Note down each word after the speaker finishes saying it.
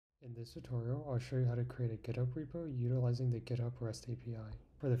In this tutorial, I'll show you how to create a GitHub repo utilizing the GitHub REST API.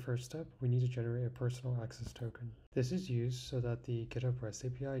 For the first step, we need to generate a personal access token. This is used so that the GitHub REST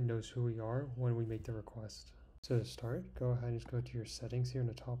API knows who we are when we make the request. So to start, go ahead and just go to your settings here in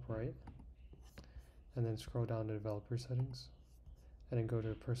the top right, and then scroll down to developer settings, and then go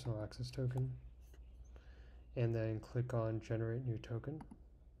to personal access token, and then click on generate new token.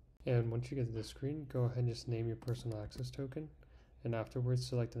 And once you get to this screen, go ahead and just name your personal access token, and afterwards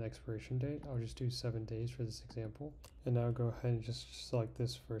select an expiration date. I'll just do 7 days for this example. And now go ahead and just select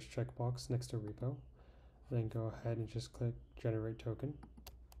this first checkbox next to repo, and then go ahead and just click generate token,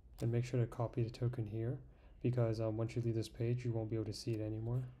 and make sure to copy the token here, because once you leave this page you won't be able to see it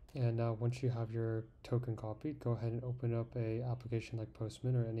anymore. And now once you have your token copied, go ahead and open up a application like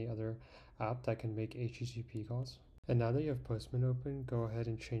Postman or any other app that can make HTTP calls. And now that you have Postman open, go ahead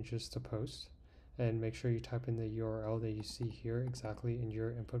and change this to post, and make sure you type in the URL that you see here exactly in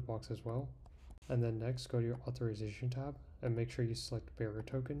your input box as well. And then next, go to your authorization tab and make sure you select bearer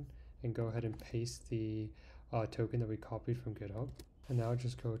token, and go ahead and paste the token that we copied from GitHub. And now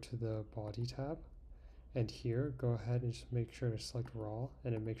just go to the body tab, and here go ahead and just make sure to select raw,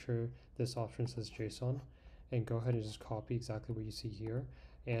 and then make sure this option says JSON, and go ahead and just copy exactly what you see here.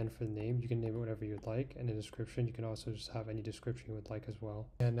 And for the name, you can name it whatever you'd like, and the description, you can also just have any description you would like as well.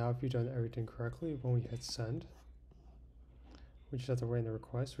 And now if you've done everything correctly, when we hit send, which is at the right in the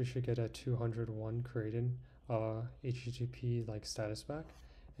request, we should get a 201 created HTTP like status back,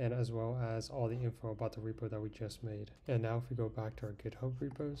 and as well as all the info about the repo that we just made. And now if we go back to our GitHub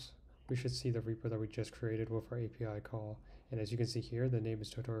repos, we should see the repo that we just created with our API call. And as you can see here, the name is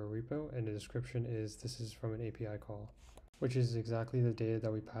tutorial repo, and the description is this is from an API call, which is exactly the data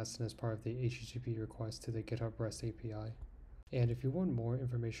that we passed in as part of the HTTP request to the GitHub REST API. And if you want more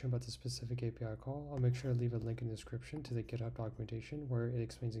information about the specific API call, I'll make sure to leave a link in the description to the GitHub documentation where it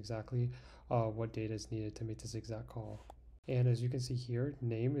explains exactly what data is needed to make this exact call. And as you can see here,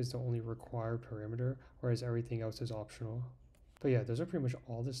 name is the only required parameter, whereas everything else is optional. But yeah, those are pretty much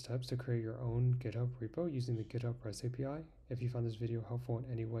all the steps to create your own GitHub repo using the GitHub REST API. If you found this video helpful in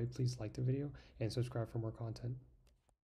any way, please like the video and subscribe for more content.